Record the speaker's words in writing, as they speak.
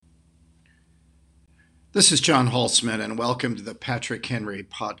This is John Holtzman, and welcome to the Patrick Henry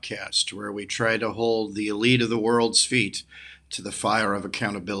podcast, where we try to hold the elite of the world's feet to the fire of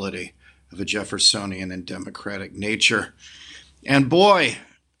accountability of a Jeffersonian and democratic nature. And boy,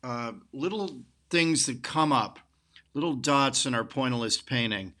 little things that come up, little dots in our pointillist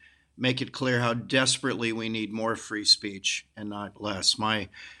painting, make it clear how desperately we need more free speech and not less. My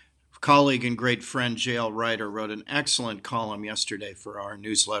colleague and great friend J.L. Ryder wrote an excellent column yesterday for our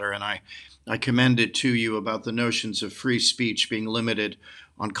newsletter, and I commend it to you about the notions of free speech being limited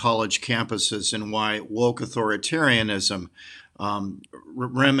on college campuses and why woke authoritarianism,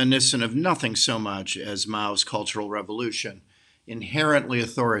 reminiscent of nothing so much as Mao's Cultural Revolution, inherently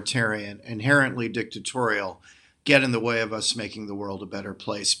authoritarian, inherently dictatorial, get in the way of us making the world a better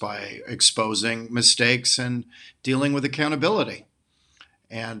place by exposing mistakes and dealing with accountability.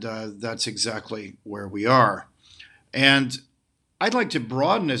 And that's exactly where we are. And I'd like to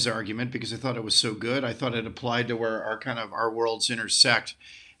broaden his argument because I thought it was so good. I thought it applied to where our worlds intersect,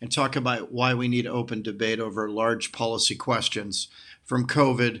 and talk about why we need open debate over large policy questions, from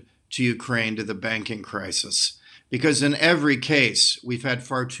COVID to Ukraine to the banking crisis. Because in every case, we've had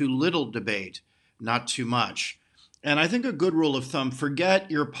far too little debate, not too much. And I think a good rule of thumb, forget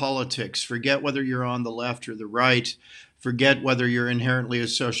your politics, forget whether you're on the left or the right, forget whether you're inherently a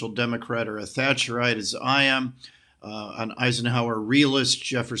social democrat or a Thatcherite, as I am, an Eisenhower realist,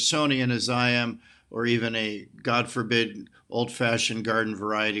 Jeffersonian, as I am, or even a, God forbid, old-fashioned garden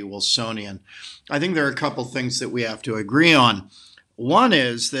variety Wilsonian. I think there are a couple things that we have to agree on. One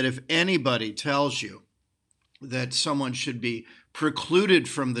is that if anybody tells you that someone should be precluded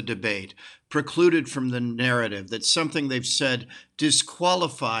from the debate, precluded from the narrative, that something they've said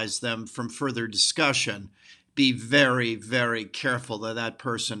disqualifies them from further discussion, be very, very careful that that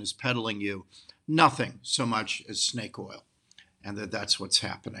person is peddling you nothing so much as snake oil, and that's what's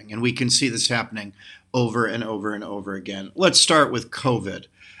happening. And we can see this happening over and over and over again. Let's start with COVID.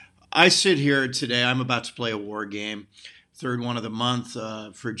 I sit here today, I'm about to play a war game, third one of the month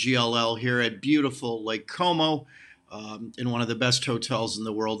for GLL here at beautiful Lake Como, in one of the best hotels in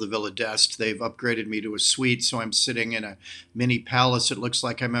the world, the Villa d'Este. They've upgraded me to a suite, so I'm sitting in a mini palace. It looks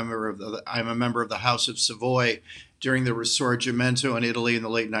like I'm a member of the House of Savoy during the Risorgimento in Italy in the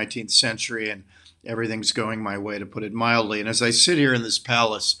late 19th century, and everything's going my way, to put it mildly. And as I sit here in this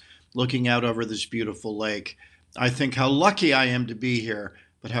palace, looking out over this beautiful lake, I think how lucky I am to be here,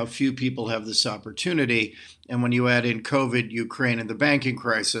 but how few people have this opportunity. And when you add in COVID, Ukraine, and the banking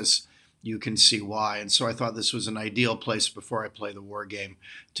crisis, you can see why. And so I thought this was an ideal place before I play the war game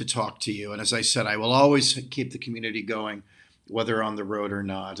to talk to you. And as I said, I will always keep the community going, whether on the road or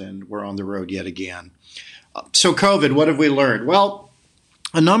not. And we're on the road yet again. So COVID, what have we learned? Well,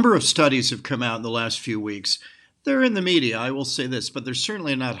 a number of studies have come out in the last few weeks. They're in the media, I will say this, but they're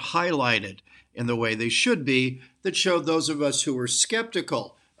certainly not highlighted in the way they should be, that showed those of us who were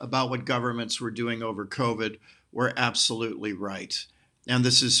skeptical about what governments were doing over COVID were absolutely right. And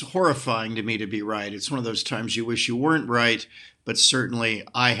this is horrifying to me to be right. It's one of those times you wish you weren't right, but certainly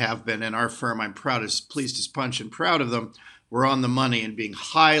I have been. And our firm, I'm pleased as punch and proud of them, we're on the money in being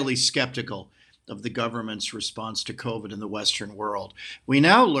highly skeptical of the government's response to COVID in the Western world. We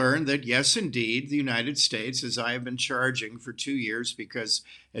now learn that, yes, indeed, the United States, as I have been charging for 2 years, because,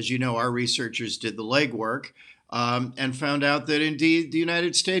 as you know, our researchers did the legwork, and found out that, indeed, the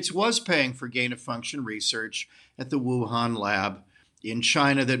United States was paying for gain-of-function research at the Wuhan lab in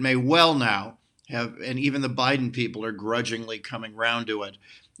China that may well now have, and even the Biden people are grudgingly coming round to it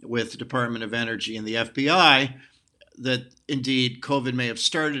with the Department of Energy and the FBI, that indeed COVID may have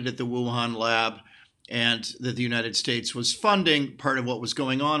started at the Wuhan lab, and that the United States was funding part of what was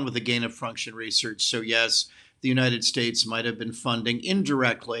going on with the gain-of-function research. So yes, the United States might have been funding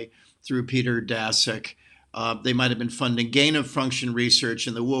indirectly through Peter Daszak. They might have been funding gain-of-function research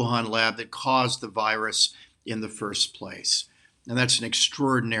in the Wuhan lab that caused the virus in the first place. And that's an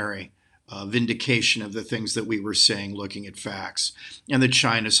extraordinary vindication of the things that we were saying, looking at facts. And that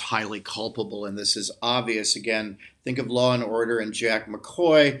China's highly culpable, and this is obvious. Again, think of Law and Order and Jack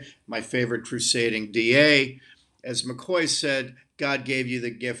McCoy, my favorite crusading DA. As McCoy said, God gave you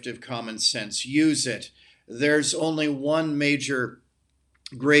the gift of common sense. Use it. There's only one major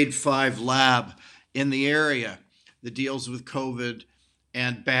grade 5 lab in the area that deals with COVID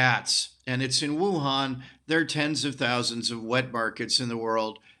and bats, and it's in Wuhan. There are tens of thousands of wet markets in the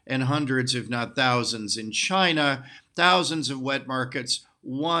world, and hundreds, if not thousands, in China, thousands of wet markets,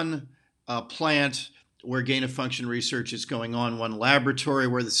 one plant where gain-of-function research is going on, one laboratory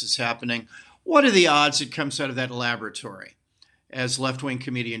where this is happening. What are the odds it comes out of that laboratory? as left-wing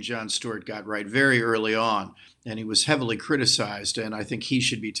comedian Jon Stewart got right very early on, and he was heavily criticized, and I think he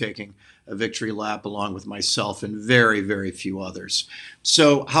should be taking a victory lap along with myself and very, very few others.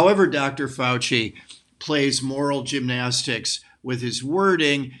 So, however Dr. Fauci plays moral gymnastics with his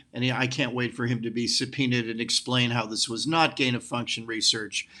wording, and I can't wait for him to be subpoenaed and explain how this was not gain-of-function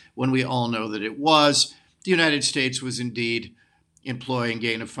research when we all know that it was. The United States was indeed employing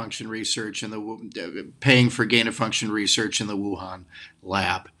gain-of-function research and paying for gain-of-function research in the Wuhan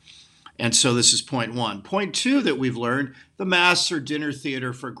lab. And so this is point one. Point two that we've learned, the masks are dinner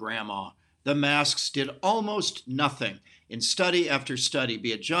theater for grandma. The masks did almost nothing. In study after study,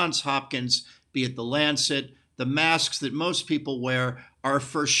 be it Johns Hopkins, be it the Lancet, the masks that most people wear are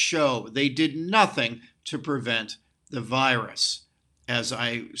for show. They did nothing to prevent the virus. As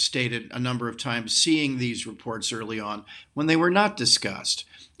I stated a number of times, seeing these reports early on when they were not discussed.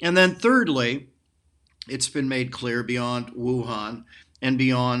 And then thirdly, it's been made clear beyond Wuhan and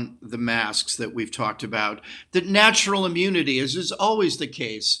beyond the masks that we've talked about that natural immunity, as is always the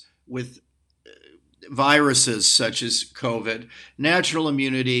case with viruses such as COVID, natural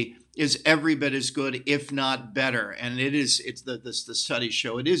immunity is every bit as good, if not better. And the studies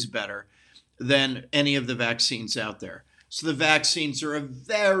show it is better than any of the vaccines out there. So the vaccines are a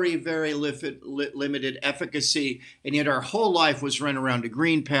very, very limited efficacy, and yet our whole life was run around a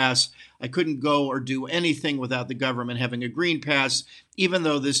green pass. I couldn't go or do anything without the government having a green pass, even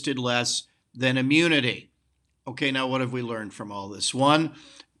though this did less than immunity. Okay, now what have we learned from all this? One,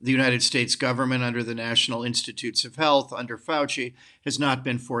 the United States government under the National Institutes of Health, under Fauci, has not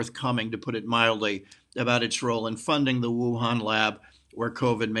been forthcoming, to put it mildly, about its role in funding the Wuhan lab where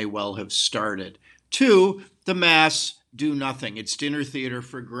COVID may well have started. Two, the masks do nothing. It's dinner theater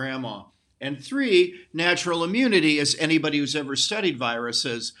for grandma. And three, natural immunity, as anybody who's ever studied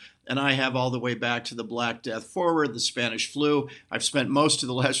viruses, and I have all the way back to the Black Death forward, the Spanish flu. I've spent most of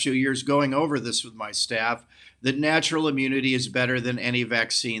the last few years going over this with my staff, that natural immunity is better than any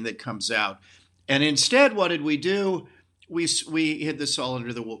vaccine that comes out. And instead, what did we do? We hid this all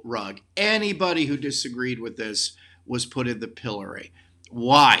under the rug. Anybody who disagreed with this was put in the pillory.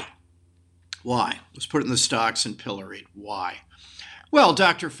 Why? Why? Was put in the stocks and pilloried. Why? Well,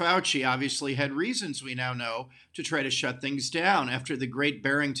 Dr. Fauci obviously had reasons, we now know, to try to shut things down after the Great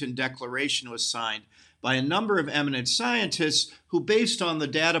Barrington Declaration was signed by a number of eminent scientists who, based on the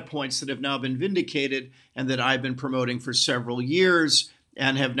data points that have now been vindicated and that I've been promoting for several years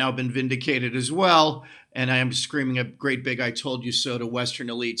and have now been vindicated as well, and I am screaming a great big I told you so to Western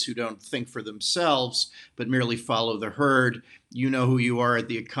elites who don't think for themselves but merely follow the herd. You know who you are at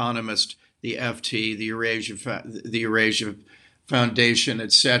The Economist, the FT, the Eurasia Foundation,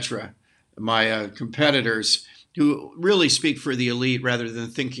 etc., my competitors who really speak for the elite rather than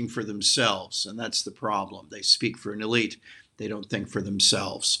thinking for themselves. And that's the problem. They speak for an elite. They don't think for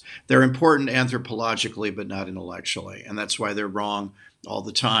themselves. They're important anthropologically, but not intellectually. And that's why they're wrong all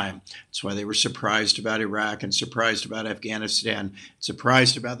the time. That's why they were surprised about Iraq and surprised about Afghanistan,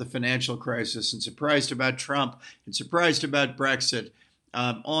 surprised about the financial crisis and surprised about Trump and surprised about Brexit.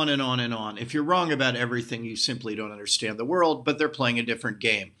 On and on and on. If you're wrong about everything, you simply don't understand the world, but they're playing a different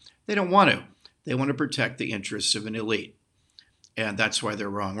game. They don't want to. They want to protect the interests of an elite. And that's why they're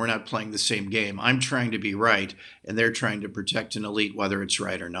wrong. We're not playing the same game. I'm trying to be right, and they're trying to protect an elite, whether it's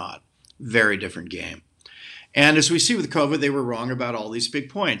right or not. Very different game. And as we see with COVID, they were wrong about all these big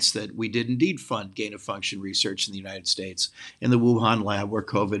points, that we did indeed fund gain-of-function research in the United States, in the Wuhan lab, where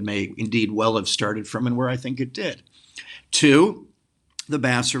COVID may indeed well have started from and where I think it did. Two, the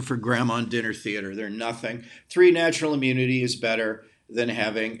masks are for grandma and dinner theater. They're nothing. Three, natural immunity is better than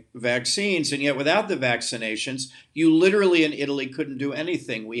having vaccines. And yet without the vaccinations, you literally in Italy couldn't do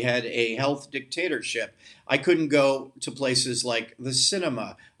anything. We had a health dictatorship. I couldn't go to places like the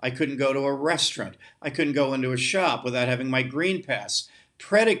cinema. I couldn't go to a restaurant. I couldn't go into a shop without having my green pass,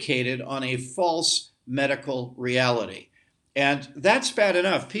 predicated on a false medical reality. And that's bad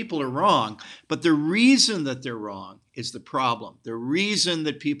enough. People are wrong. But the reason that they're wrong is the problem. The reason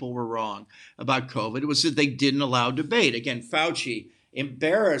that people were wrong about COVID was that they didn't allow debate. Again, Fauci,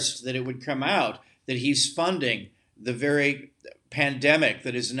 embarrassed that it would come out that he's funding the very pandemic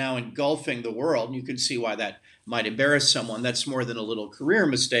that is now engulfing the world. And you can see why that might embarrass someone. That's more than a little career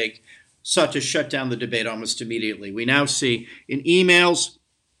mistake. Sought to shut down the debate almost immediately. We now see in emails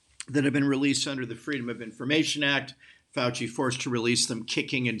that have been released under the Freedom of Information Act, Fauci forced to release them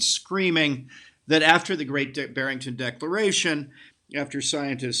kicking and screaming, that after the Great Barrington Declaration, after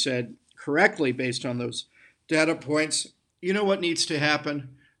scientists said correctly based on those data points, you know what needs to happen?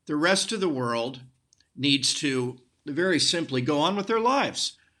 The rest of the world needs to very simply go on with their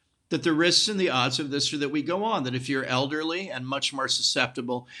lives. that the risks and the odds of this are that we go on, that if you're elderly and much more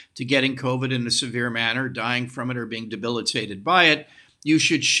susceptible to getting COVID in a severe manner, dying from it, or being debilitated by it, you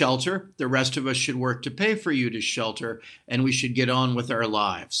should shelter. The rest of us should work to pay for you to shelter, and we should get on with our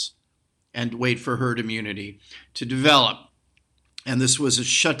lives and wait for herd immunity to develop. And this was a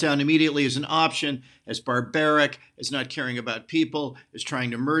shutdown immediately as an option, as barbaric, as not caring about people, as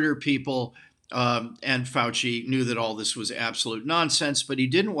trying to murder people. And Fauci knew that all this was absolute nonsense, but he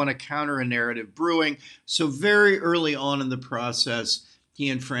didn't want to counter a narrative brewing. So very early on in the process, he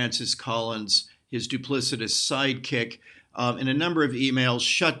and Francis Collins, his duplicitous sidekick, in a number of emails,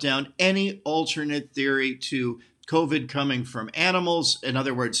 shut down any alternate theory to COVID coming from animals. In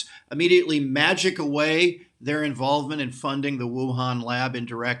other words, immediately magic away their involvement in funding the Wuhan lab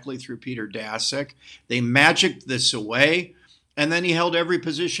indirectly through Peter Daszak. They magicked this away. And then he held every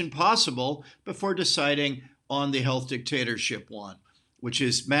position possible before deciding on the health dictatorship one, which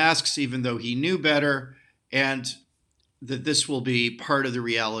is masks, even though he knew better, and that this will be part of the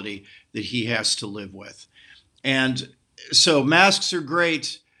reality that he has to live with. And so masks are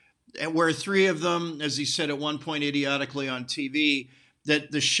great. Wear 3 of them, as he said at one point idiotically on TV,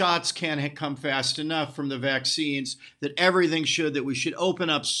 that the shots can't come fast enough from the vaccines, that everything should, that we should open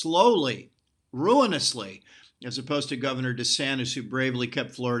up slowly, ruinously, as opposed to Governor DeSantis, who bravely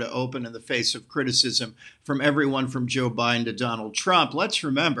kept Florida open in the face of criticism from everyone from Joe Biden to Donald Trump. Let's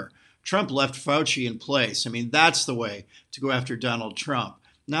remember, Trump left Fauci in place. I mean, that's the way to go after Donald Trump.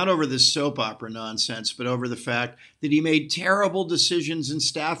 Not over this soap opera nonsense, but over the fact that he made terrible decisions in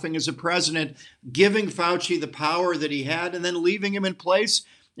staffing as a president, giving Fauci the power that he had and then leaving him in place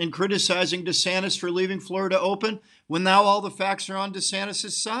and criticizing DeSantis for leaving Florida open when now all the facts are on DeSantis'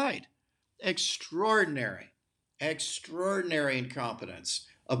 side. Extraordinary incompetence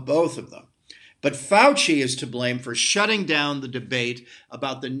of both of them. But Fauci is to blame for shutting down the debate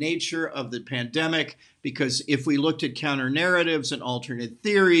about the nature of the pandemic, because if we looked at counter narratives and alternate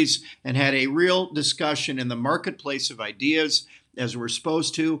theories and had a real discussion in the marketplace of ideas, as we're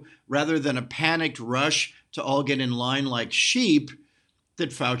supposed to, rather than a panicked rush to all get in line like sheep, that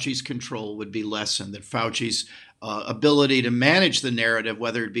Fauci's control would be lessened, that Fauci's ability to manage the narrative,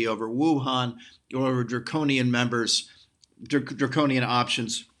 whether it be over Wuhan or over draconian options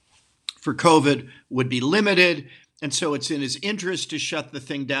for COVID, would be limited. And so it's in his interest to shut the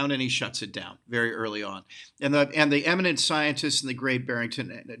thing down, and he shuts it down very early on. And the eminent scientists in the Great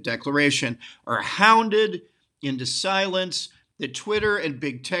Barrington Declaration are hounded into silence. That Twitter and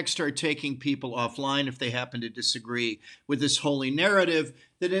big tech start taking people offline if they happen to disagree with this holy narrative,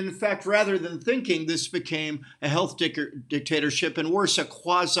 that in fact, rather than thinking, this became a health dictatorship, and worse, a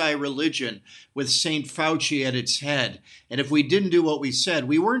quasi-religion with St. Fauci at its head. And if we didn't do what we said,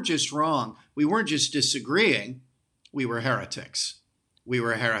 we weren't just wrong, we weren't just disagreeing, we were heretics. We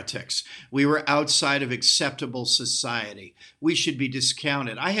were heretics. We were outside of acceptable society. We should be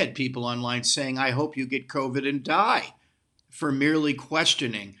discounted. I had people online saying, I hope you get COVID and die, for merely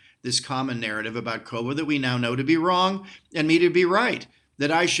questioning this common narrative about COVID that we now know to be wrong and me to be right.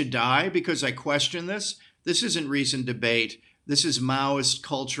 That I should die because I question this. This isn't reasoned debate. This is Maoist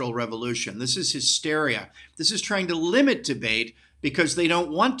cultural revolution. This is hysteria. This is trying to limit debate because they don't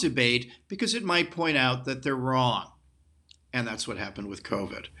want debate because it might point out that they're wrong. And that's what happened with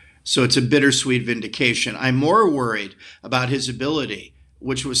COVID. So it's a bittersweet vindication. I'm more worried about his ability,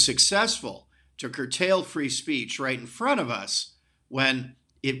 which was successful, to curtail free speech right in front of us when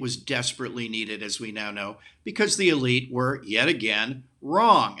it was desperately needed, as we now know, because the elite were yet again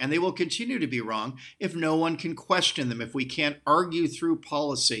wrong. And they will continue to be wrong if no one can question them, if we can't argue through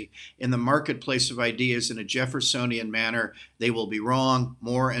policy in the marketplace of ideas in a Jeffersonian manner. They will be wrong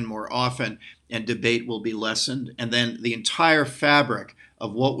more and more often, and debate will be lessened. And then the entire fabric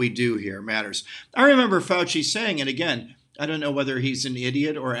of what we do here matters. I remember Fauci saying, and again, I don't know whether he's an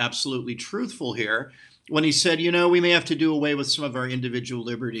idiot or absolutely truthful here, when he said, we may have to do away with some of our individual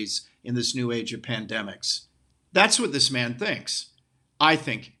liberties in this new age of pandemics. That's what this man thinks. I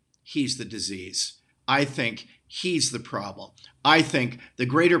think he's the disease. I think he's the problem. I think the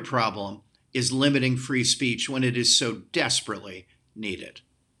greater problem is limiting free speech when it is so desperately needed.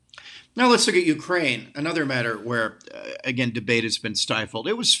 Now let's look at Ukraine, another matter where, again, debate has been stifled.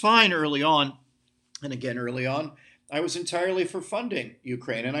 It was fine early on, and again early on, I was entirely for funding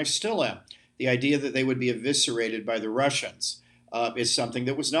Ukraine, and I still am. The idea that they would be eviscerated by the Russians is something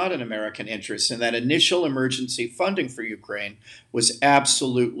that was not in American interest, and that initial emergency funding for Ukraine was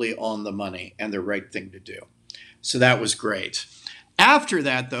absolutely on the money and the right thing to do. So that was great. After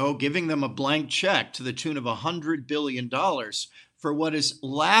that, though, giving them a blank check to the tune of $100 billion for what is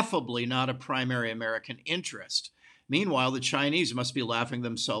laughably not a primary American interest Meanwhile, the Chinese must be laughing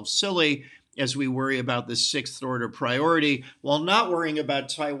themselves silly as we worry about the sixth order priority while not worrying about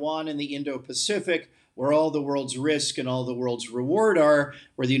Taiwan and the Indo-Pacific, where all the world's risk and all the world's reward are,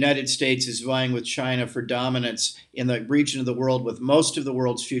 where the United States is vying with China for dominance in the region of the world with most of the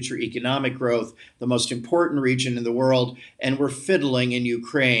world's future economic growth, the most important region in the world, and we're fiddling in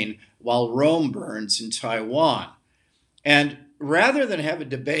Ukraine while Rome burns in Taiwan. And rather than have a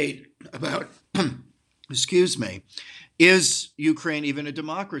debate about, excuse me, is Ukraine even a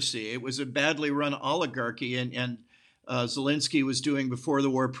democracy? It was a badly run oligarchy, and Zelensky was doing before the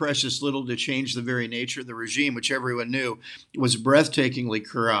war precious little to change the very nature of the regime, which everyone knew was breathtakingly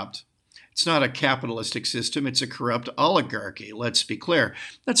corrupt. It's not a capitalistic system, it's a corrupt oligarchy, let's be clear.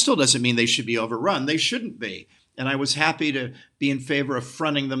 That still doesn't mean they should be overrun. They shouldn't be. And I was happy to be in favor of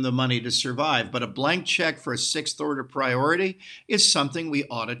fronting them the money to survive. But a blank check for a sixth order priority is something we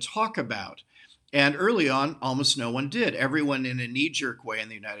ought to talk about. And early on, almost no one did. Everyone in a knee-jerk way in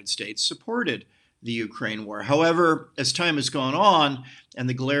the United States supported the Ukraine war. However, as time has gone on and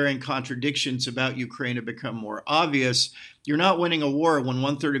the glaring contradictions about Ukraine have become more obvious, you're not winning a war when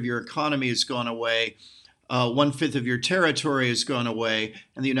 1/3 of your economy has gone away, 1/5 of your territory has gone away,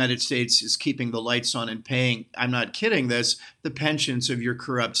 and the United States is keeping the lights on and paying, I'm not kidding this, the pensions of your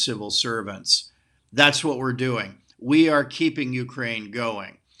corrupt civil servants. That's what we're doing. We are keeping Ukraine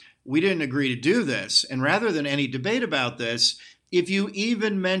going. We didn't agree to do this, and rather than any debate about this, if you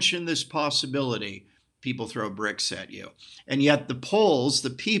even mention this possibility, people throw bricks at you. And yet the polls, the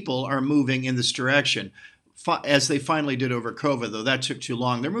people, are moving in this direction, as they finally did over COVID, though that took too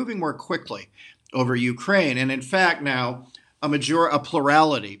long. They're moving more quickly over Ukraine. And in fact, now a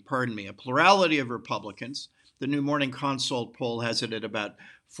plurality of Republicans, the New Morning Consult poll has it at about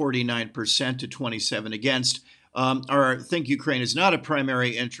 49% to 27 against, think Ukraine is not a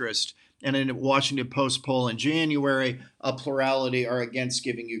primary interest. And in a Washington Post poll in January, a plurality are against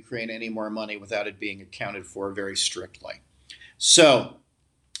giving Ukraine any more money without it being accounted for very strictly. So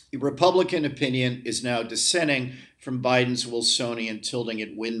the Republican opinion is now dissenting from Biden's Wilsonian tilting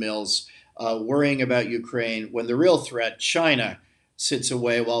at windmills, worrying about Ukraine when the real threat, China, sits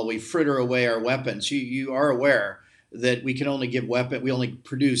away while we fritter away our weapons. You are aware that we can only we only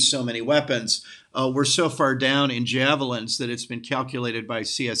produce so many weapons. We're so far down in javelins that it's been calculated by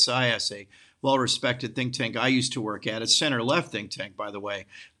CSIS, a well-respected think tank I used to work at, a center-left think tank, by the way,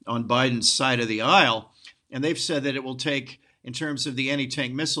 on Biden's side of the aisle. And they've said that it will take, in terms of the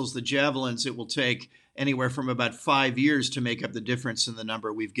anti-tank missiles, the javelins, it will take anywhere from about 5 years to make up the difference in the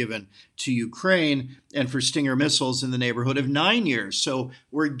number we've given to Ukraine, and for Stinger missiles in the neighborhood of 9 years. So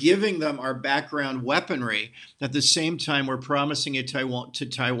we're giving them our background weaponry at the same time we're promising it to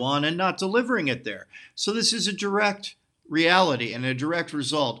Taiwan and not delivering it there. So this is a direct reality and a direct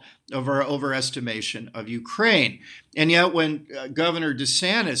result of our overestimation of Ukraine. And yet when Governor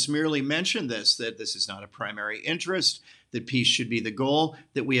DeSantis merely mentioned that this is not a primary interest, that peace should be the goal,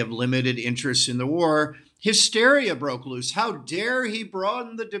 that we have limited interest in the war, hysteria broke loose. How dare he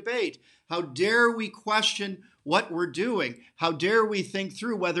broaden the debate? How dare we question what we're doing? How dare we think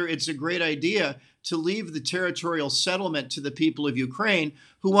through whether it's a great idea to leave the territorial settlement to the people of Ukraine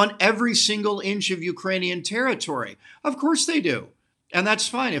who want every single inch of Ukrainian territory? Of course they do. And that's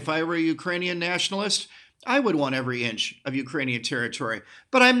fine. If I were a Ukrainian nationalist, I would want every inch of Ukrainian territory.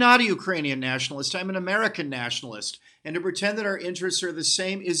 But I'm not a Ukrainian nationalist. I'm an American nationalist. And to pretend that our interests are the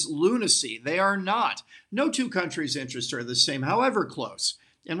same is lunacy. They are not. No two countries' interests are the same, however close.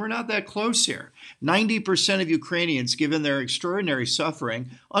 And we're not that close here. 90% of Ukrainians, given their extraordinary suffering,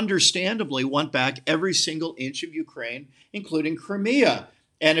 understandably want back every single inch of Ukraine, including Crimea.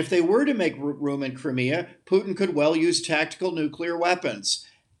 And if they were to make room in Crimea, Putin could well use tactical nuclear weapons.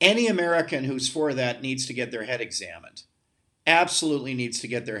 Any American who's for that needs to get their head examined. Absolutely needs to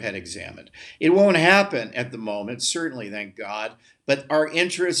get their head examined. It won't happen at the moment, certainly, thank God, but our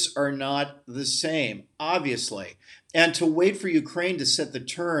interests are not the same, obviously. And to wait for Ukraine to set the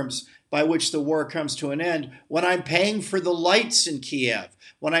terms by which the war comes to an end when I'm paying for the lights in Kiev,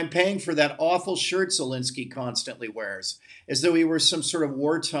 when I'm paying for that awful shirt Zelensky constantly wears, as though he were some sort of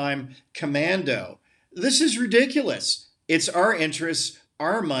wartime commando. This is ridiculous. It's our interests,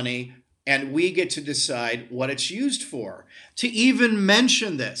 our money, and we get to decide what it's used for. To even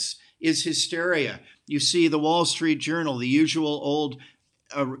mention this is hysteria. You see the Wall Street Journal, the usual old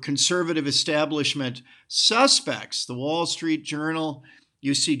conservative establishment suspects, the Wall Street Journal.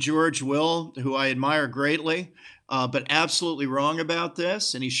 You see George Will, who I admire greatly, but absolutely wrong about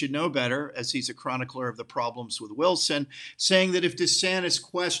this, and he should know better, as he's a chronicler of the problems with Wilson, saying that if DeSantis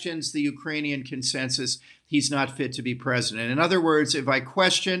questions the Ukrainian consensus, he's not fit to be president. In other words, if I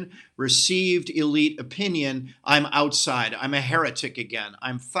question received elite opinion, I'm outside. I'm a heretic again.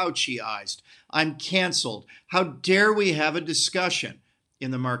 I'm Fauciized. I'm canceled. How dare we have a discussion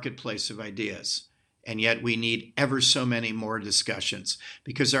in the marketplace of ideas? And yet we need ever so many more discussions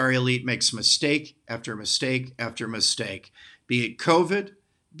because our elite makes mistake after mistake after mistake, be it COVID,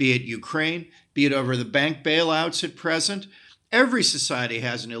 be it Ukraine, be it over the bank bailouts at present. Every society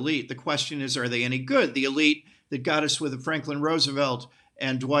has an elite. The question is, are they any good? The elite that got us with Franklin Roosevelt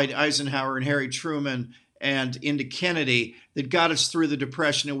and Dwight Eisenhower and Harry Truman and into Kennedy, that got us through the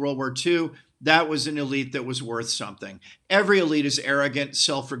Depression and World War II, that was an elite that was worth something. Every elite is arrogant,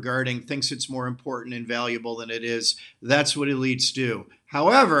 self-regarding, thinks it's more important and valuable than it is. That's what elites do.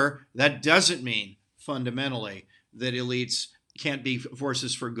 However, that doesn't mean fundamentally that elites can't be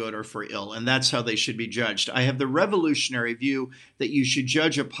forces for good or for ill, and that's how they should be judged. I have the revolutionary view that you should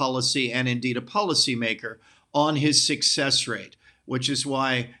judge a policy and indeed a policymaker on his success rate, which is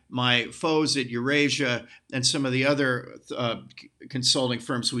why my foes at Eurasia and some of the other consulting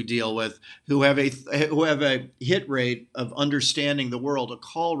firms we deal with who have a hit rate of understanding the world, a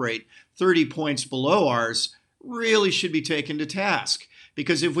call rate 30 points below ours, really should be taken to task.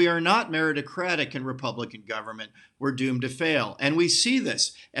 Because if we are not meritocratic in Republican government, we're doomed to fail. And we see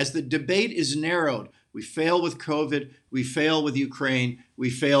this as the debate is narrowed. We fail with COVID, we fail with Ukraine, we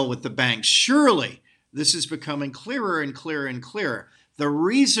fail with the banks. Surely this is becoming clearer and clearer and clearer. The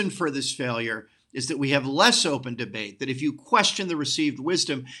reason for this failure is that we have less open debate, that if you question the received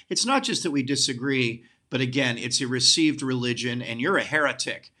wisdom, it's not just that we disagree, but again, it's a received religion and you're a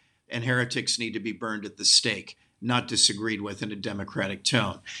heretic, and heretics need to be burned at the stake, not disagreed with in a democratic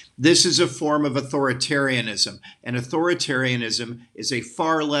tone. This is a form of authoritarianism, and authoritarianism is a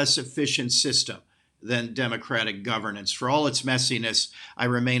far less efficient system than democratic governance. For all its messiness, I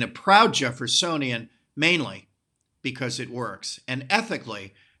remain a proud Jeffersonian, mainly because it works, and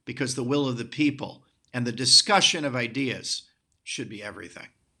ethically because the will of the people and the discussion of ideas should be everything.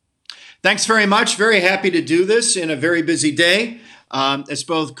 Thanks very much. Very happy to do this in a very busy day. As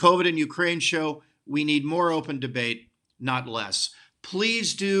both COVID and Ukraine show, we need more open debate, not less.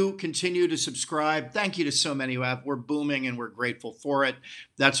 Please do continue to subscribe. Thank you to so many who have. We're booming and we're grateful for it.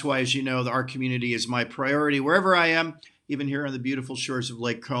 That's why, as you know, our community is my priority. Wherever I am, even here on the beautiful shores of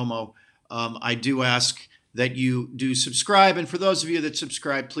Lake Como, I do ask that you do subscribe. And for those of you that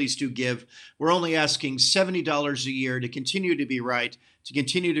subscribe, please do give. We're only asking $70 a year to continue to be right, to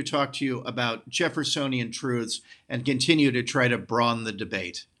continue to talk to you about Jeffersonian truths, and continue to try to broaden the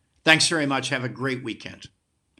debate. Thanks very much. Have a great weekend.